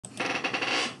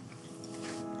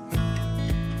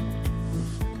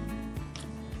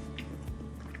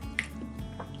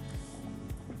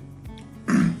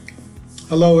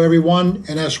Hello everyone,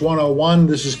 NS 101,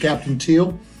 this is Captain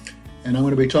Teel, and I'm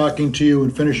going to be talking to you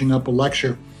and finishing up a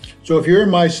lecture. So if you're in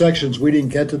my sections, we didn't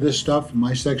get to this stuff.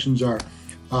 My sections are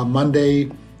Monday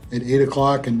at 8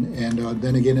 o'clock and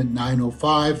then again at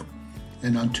 9:05,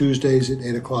 and on Tuesdays at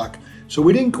 8 o'clock. So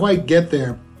we didn't quite get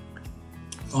there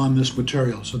on this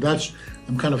material. So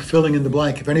I'm kind of filling in the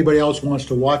blank. If anybody else wants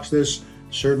to watch this,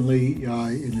 certainly,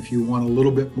 and if you want a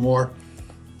little bit more,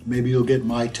 maybe you'll get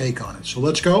my take on it. So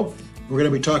let's go. We're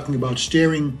going to be talking about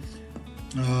steering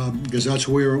because that's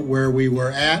where we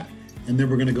were at, and then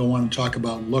we're going to go on and talk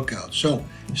about lookouts. So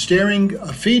steering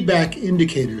feedback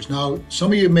indicators. Now,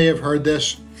 some of you may have heard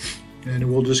this, and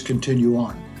we'll just continue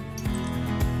on.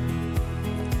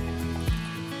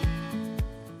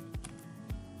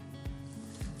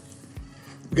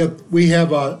 We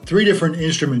have three different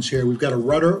instruments here. We've got a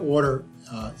rudder order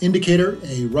indicator,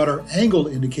 a rudder angle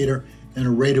indicator, and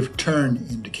a rate of turn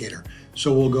indicator.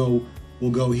 So we'll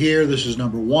go here, this is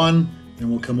number 1, then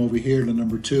we'll come over here to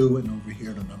number 2, and over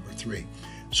here to number 3.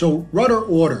 So rudder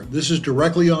order, this is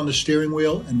directly on the steering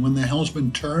wheel, and when the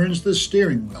helmsman turns the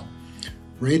steering wheel,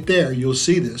 right there, you'll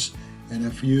see this. And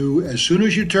as soon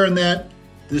as you turn that,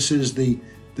 this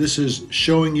is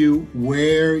showing you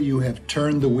where you have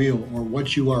turned the wheel, or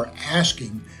what you are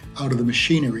asking out of the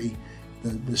machinery,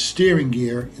 the steering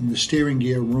gear in the steering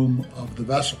gear room of the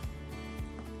vessel.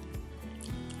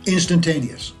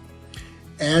 Instantaneous.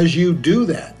 As you do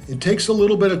that, it takes a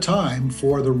little bit of time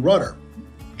for the rudder.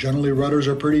 Generally, rudders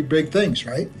are pretty big things,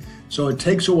 right? So it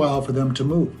takes a while for them to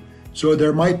move. So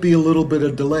there might be a little bit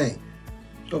of delay.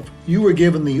 So if you were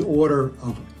given the order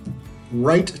of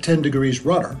right 10 degrees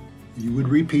rudder, you would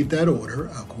repeat that order,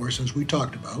 of course, as we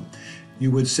talked about. You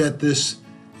would set this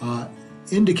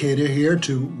indicator here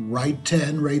to right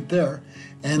 10 right there.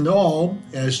 And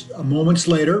as moments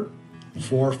later,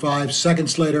 4 or 5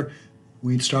 seconds later,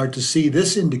 we'd start to see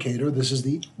this indicator. This is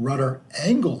the rudder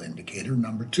angle indicator,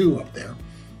 number 2 up there.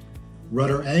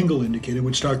 Rudder angle indicator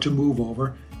would start to move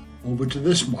over to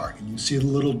this mark, and you see the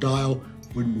little dial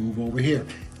would move over here,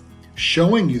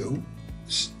 showing you,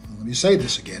 let me say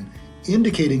this again,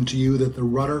 indicating to you that the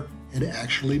rudder had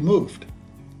actually moved.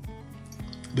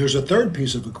 There's a third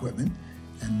piece of equipment,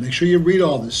 and make sure you read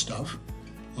all this stuff.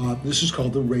 This is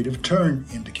called the rate of turn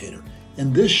indicator,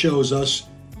 and this shows us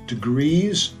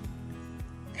degrees,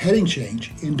 heading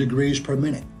change in degrees per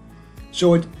minute.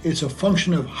 So it's a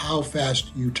function of how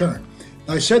fast you turn.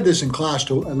 Now, I said this in class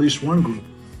to at least one group.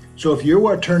 So if you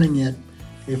are turning it,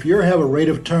 if you have a rate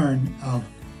of turn of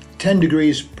 10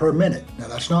 degrees per minute, now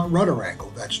that's not rudder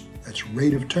angle, that's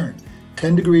rate of turn,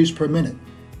 10 degrees per minute,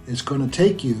 it's going to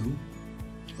take you,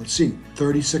 let's see,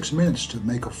 36 minutes to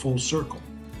make a full circle.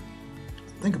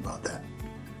 Think about that.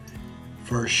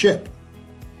 For a ship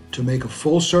to make a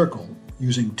full circle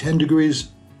using 10 degrees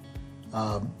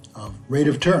of rate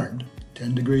of turn,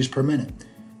 10 degrees per minute,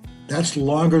 that's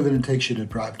longer than it takes you to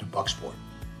drive to Bucksport.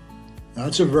 Now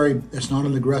it's not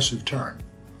an aggressive turn.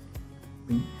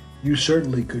 I mean, you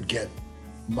certainly could get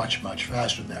much, much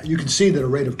faster than that. You can see that a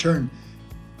rate of turn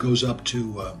goes up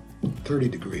to 30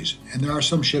 degrees, and there are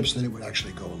some ships that it would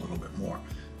actually go a little bit more.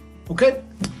 Okay,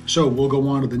 so we'll go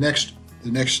on to the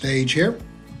next stage here.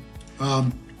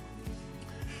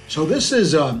 So this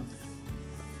is on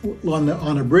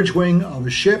a bridge wing of a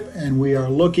ship, and we are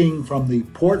looking from the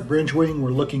port bridge wing.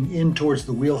 We're looking in towards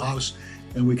the wheelhouse,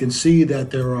 and we can see that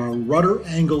there are rudder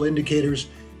angle indicators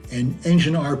and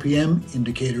engine RPM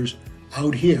indicators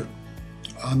out here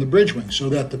on the bridge wing, so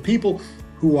that the people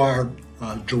who are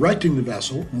directing the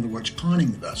vessel, in other words,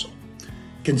 conning the vessel,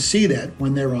 can see that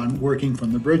when they're working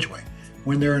from the bridge wing,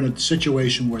 when they're in a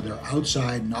situation where they're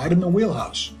outside, not in the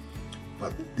wheelhouse,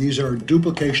 but these are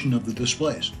duplication of the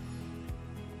displays.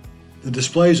 The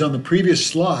displays on the previous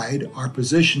slide are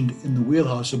positioned in the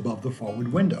wheelhouse above the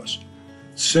forward windows.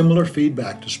 Similar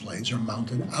feedback displays are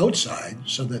mounted outside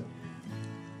so that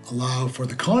allow for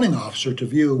the conning officer to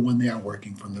view when they are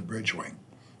working from the bridge wing.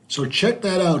 So check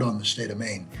that out on the State of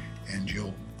Maine, and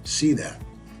you'll see that.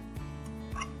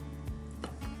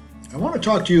 I want to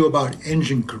talk to you about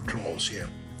engine controls here.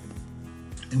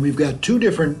 And we've got 2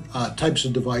 different types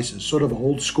of devices, sort of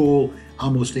old school,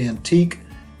 almost antique,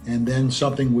 and then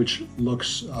something which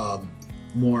looks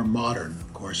more modern,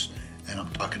 of course, and I'm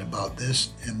talking about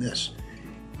this and this.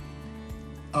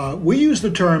 We use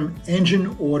the term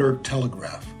engine order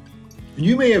telegraph, and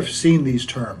you may have seen these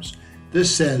terms.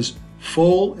 This says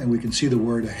full, and we can see the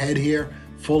word ahead here,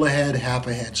 full ahead, half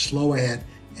ahead, slow ahead,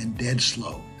 and dead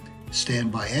slow.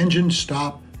 Standby engine,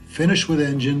 stop, finish with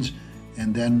engines,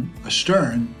 and then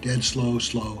astern, dead slow,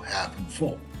 slow, half, and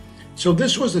full. So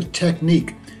this was a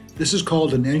technique. This is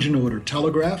called an engine order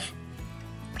telegraph.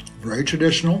 very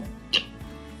traditional.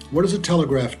 What does a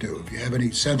telegraph do? If you have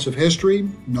any sense of history,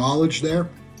 knowledge there,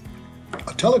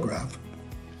 a telegraph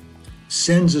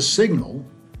sends a signal,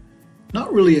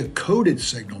 not really a coded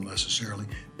signal necessarily,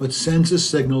 but sends a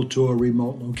signal to a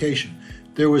remote location.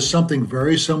 There was something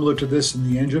very similar to this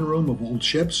in the engine room of old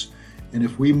ships, and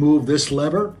if we move this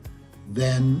lever,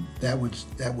 then that would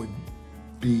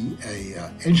be a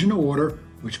engine order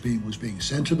which was being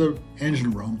sent to the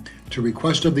engine room to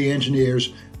request of the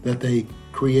engineers that they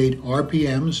create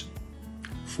RPMs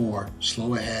for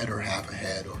slow ahead or half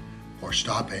ahead or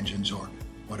stop engines or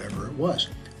whatever it was.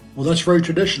 Well, that's very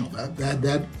traditional.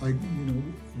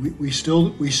 We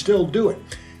still do it,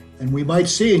 and we might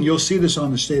see, and you'll see this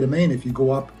on the state of Maine if you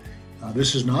go up.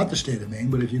 This is not the state of Maine,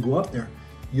 but if you go up there,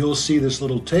 you'll see this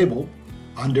little table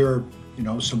under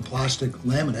some plastic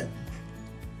laminate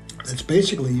that's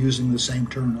basically using the same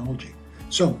terminology.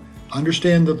 So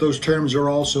understand that those terms are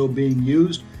also being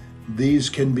used. These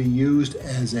can be used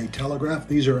as a telegraph.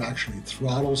 These are actually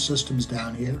throttle systems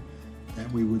down here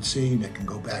that we would see that can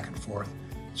go back and forth.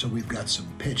 So we've got some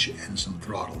pitch and some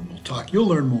throttle, and you'll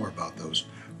learn more about those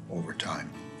over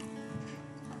time.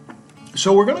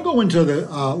 So we're going to go into the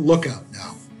lookout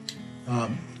now.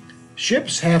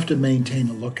 Ships have to maintain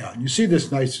a lookout. And you see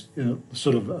this nice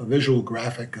sort of a visual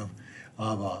graphic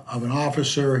of an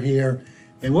officer here.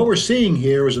 And what we're seeing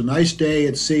here is a nice day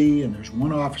at sea, and there's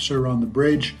one officer on the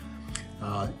bridge.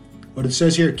 What it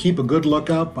says here, keep a good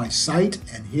lookout by sight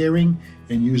and hearing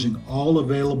and using all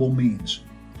available means.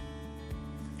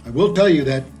 I will tell you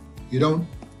that you don't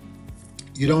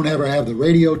ever have the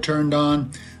radio turned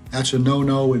on. That's a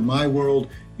no-no in my world.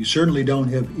 You certainly don't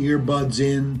have earbuds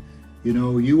in.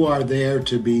 You are there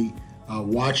to be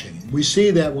watching. We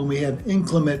see that when we have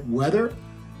inclement weather.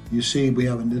 You see we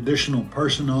have an additional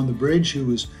person on the bridge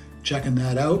who is checking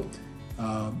that out,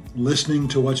 listening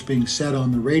to what's being said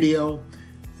on the radio,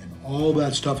 and all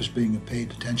that stuff is being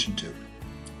paid attention to.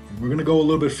 And we're going to go a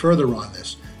little bit further on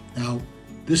this. Now,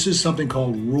 this is something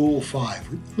called Rule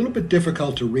 5. A little bit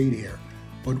difficult to read here,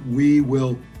 but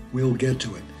we'll get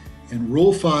to it. And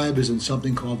Rule 5 is in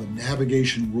something called the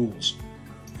navigation rules.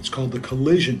 It's called the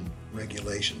collision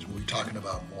regulations. We'll be talking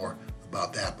about more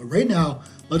about that. But right now,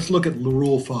 let's look at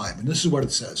Rule 5, and this is what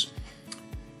it says.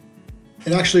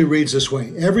 It actually reads this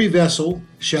way: every vessel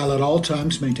shall at all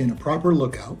times maintain a proper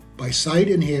lookout by sight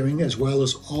and hearing, as well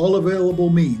as all available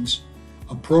means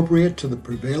appropriate to the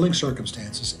prevailing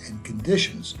circumstances and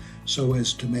conditions, so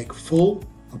as to make full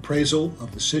appraisal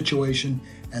of the situation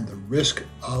and the risk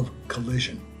of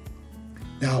collision.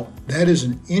 Now, that is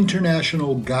an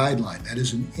international guideline. That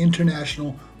is an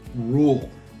international rule.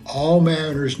 All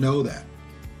mariners know that.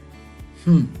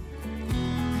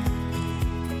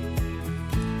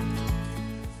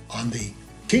 On the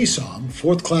TSOM,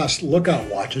 fourth class lookout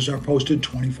watches are posted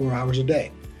 24 hours a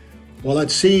day. Well,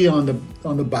 at sea on the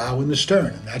bow and the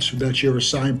stern, and that's your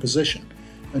assigned position.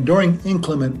 And during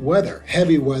inclement weather,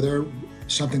 heavy weather,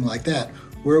 something like that,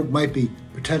 where it might be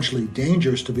potentially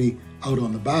dangerous to be out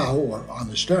on the bow or on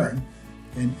the stern,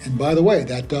 and by the way,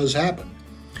 that does happen.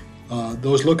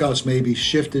 Those lookouts may be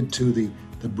shifted to the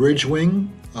bridge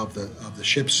wing of the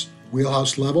ship's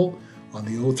wheelhouse level, on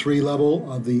the O3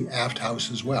 level of the aft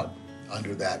house as well,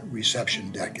 under that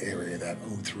reception deck area, that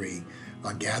O3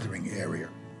 gathering area.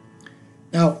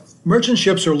 Now, merchant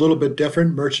ships are a little bit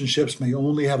different. Merchant ships may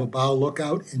only have a bow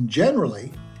lookout, and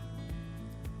generally,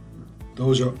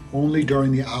 those are only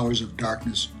during the hours of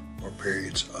darkness or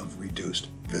periods of reduced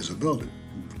visibility.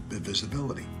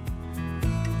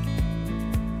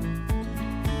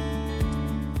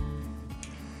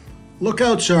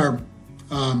 Lookouts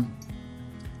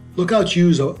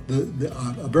use a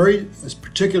very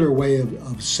particular way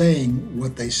of saying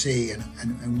what they see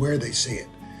and where they see it.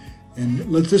 And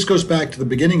this goes back to the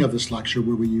beginning of this lecture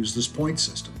where we use this point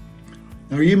system.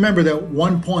 Now you remember that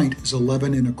 1 point is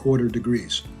 11¼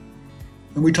 degrees.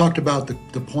 And we talked about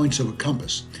the points of a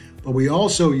compass, but we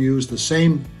also use the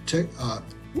same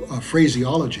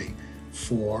phraseology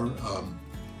for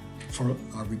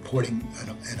reporting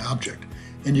an object.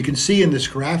 And you can see in this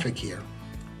graphic here,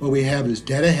 what we have is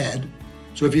dead ahead.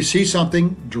 So if you see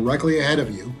something directly ahead of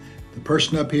you, the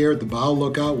person up here at the bow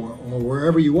lookout or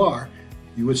wherever you are,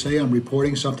 you would say, I'm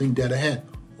reporting something dead ahead,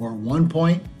 or 1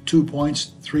 point, 2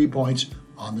 points, 3 points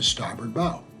on the starboard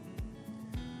bow.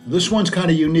 Now, this one's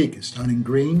kind of unique. It's done in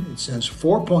green. It says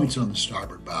 4 points on the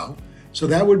starboard bow. So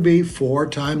that would be 4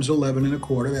 times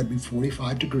 11¼ that'd be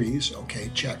 45 degrees.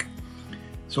 Okay, check.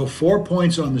 So 4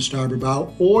 points on the starboard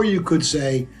bow, or you could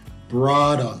say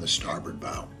broad on the starboard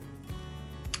bow.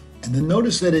 And then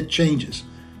notice that it changes.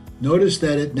 Notice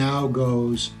that it now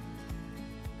goes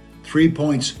 3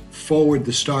 points forward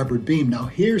the starboard beam. Now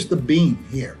here's the beam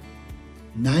here.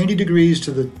 90 degrees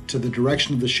to the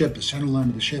direction of the ship, the center line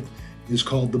of the ship, is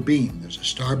called the beam. There's a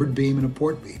starboard beam and a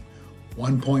port beam.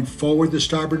 1 point forward the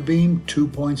starboard beam, 2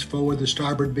 points forward the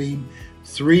starboard beam,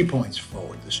 3 points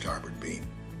forward the starboard beam.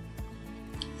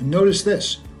 And notice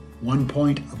this, 1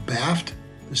 point abaft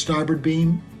the starboard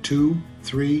beam, 2,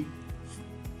 3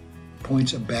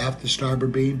 points abaft the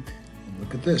starboard beam. And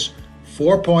look at this,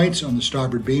 4 points on the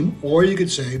starboard beam, or you could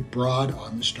say broad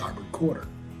on the starboard quarter.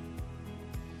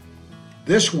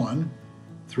 This one,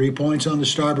 3 points on the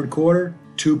starboard quarter,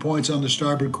 2 points on the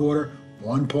starboard quarter,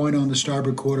 1 point on the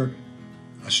starboard quarter,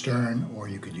 astern, or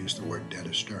you could use the word dead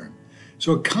astern.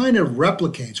 So it kind of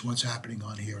replicates what's happening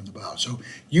on here in the bow. So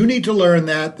you need to learn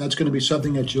that. That's going to be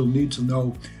something that you'll need to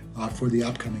know for the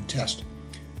upcoming test.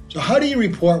 So how do you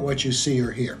report what you see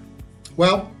or hear?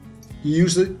 Well, you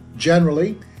use it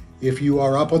generally. If you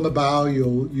are up on the bow,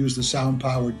 you'll use the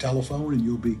sound-powered telephone, and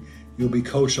you'll be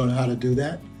coached on how to do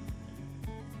that.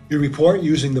 You report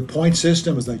using the point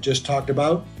system, as I just talked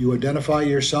about. You identify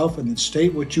yourself and then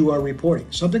state what you are reporting.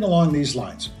 Something along these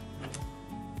lines.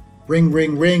 Ring,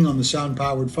 ring, ring on the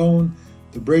sound-powered phone.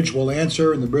 The bridge will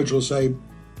answer, and the bridge will say,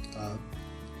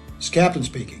 it's captain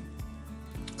speaking.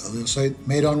 They'll say,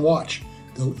 mate on watch.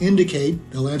 They'll indicate,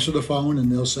 they'll answer the phone,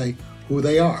 and they'll say who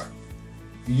they are.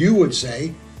 You would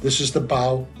say, this is the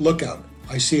bow lookout.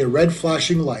 I see a red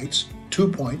flashing lights, 2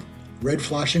 point, red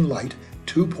flashing light,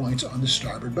 2 points on the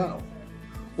starboard bow.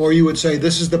 Or you would say,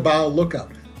 this is the bow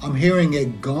lookout. I'm hearing a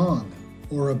gong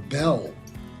or a bell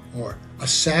or a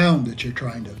sound that you're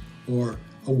trying to, or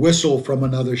a whistle from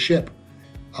another ship.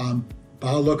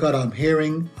 Bow lookout, I'm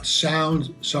hearing a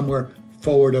sound somewhere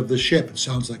forward of the ship. It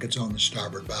sounds like it's on the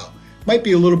starboard bow. Might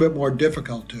be a little bit more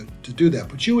difficult to do that,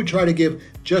 but you would try to give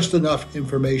just enough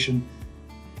information.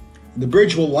 And the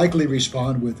bridge will likely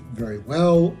respond with very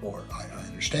well, or I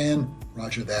understand,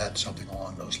 roger that, something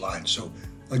along those lines. So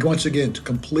like once again, to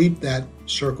complete that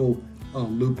circle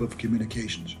loop of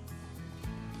communications.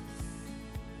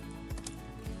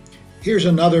 Here's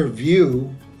another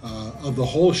view of the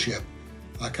whole ship,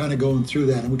 kind of going through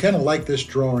that. And we kind of like this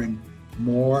drawing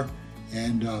more.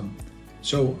 And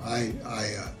so I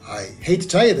hate to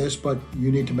tell you this, but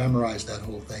you need to memorize that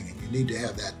whole thing, and you need to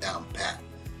have that down pat.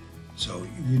 So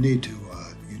you need to,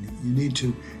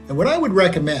 and what I would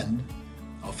recommend,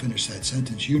 I'll finish that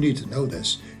sentence, you need to know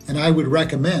this, and I would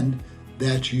recommend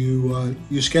that you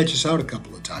sketch this out a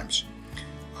couple of times.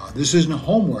 This isn't a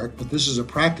homework, but this is a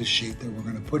practice sheet that we're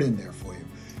going to put in there for you.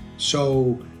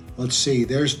 So let's see,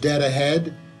 there's dead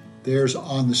ahead, there's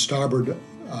on the starboard,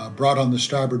 broad on the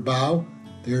starboard bow,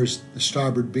 there's the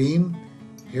starboard beam,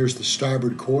 here's the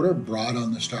starboard quarter, broad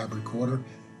on the starboard quarter,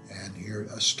 and here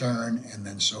astern, and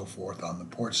then so forth on the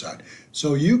port side.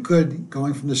 So you could,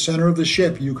 going from the center of the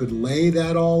ship, you could lay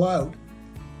that all out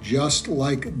just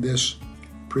like this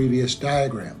previous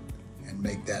diagram and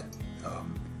make that,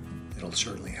 it'll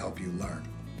certainly help you learn.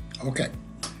 Okay,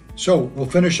 so we'll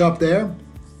finish up there.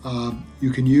 You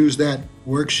can use that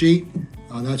worksheet.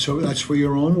 That's for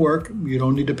your own work. You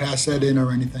don't need to pass that in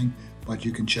or anything, but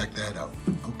you can check that out.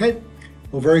 Okay,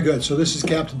 well, very good. So this is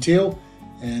Captain Teel,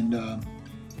 and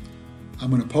I'm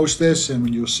going to post this, and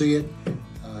when you'll see it,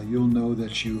 you'll know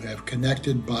that you have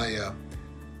connected by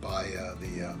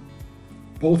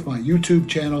both my YouTube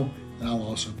channel, and I'll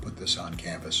also put this on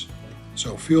Canvas.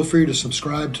 So feel free to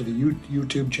subscribe to the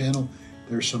YouTube channel.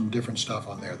 There's some different stuff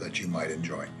on there that you might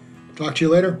enjoy. Talk to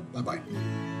you later.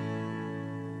 Bye-bye.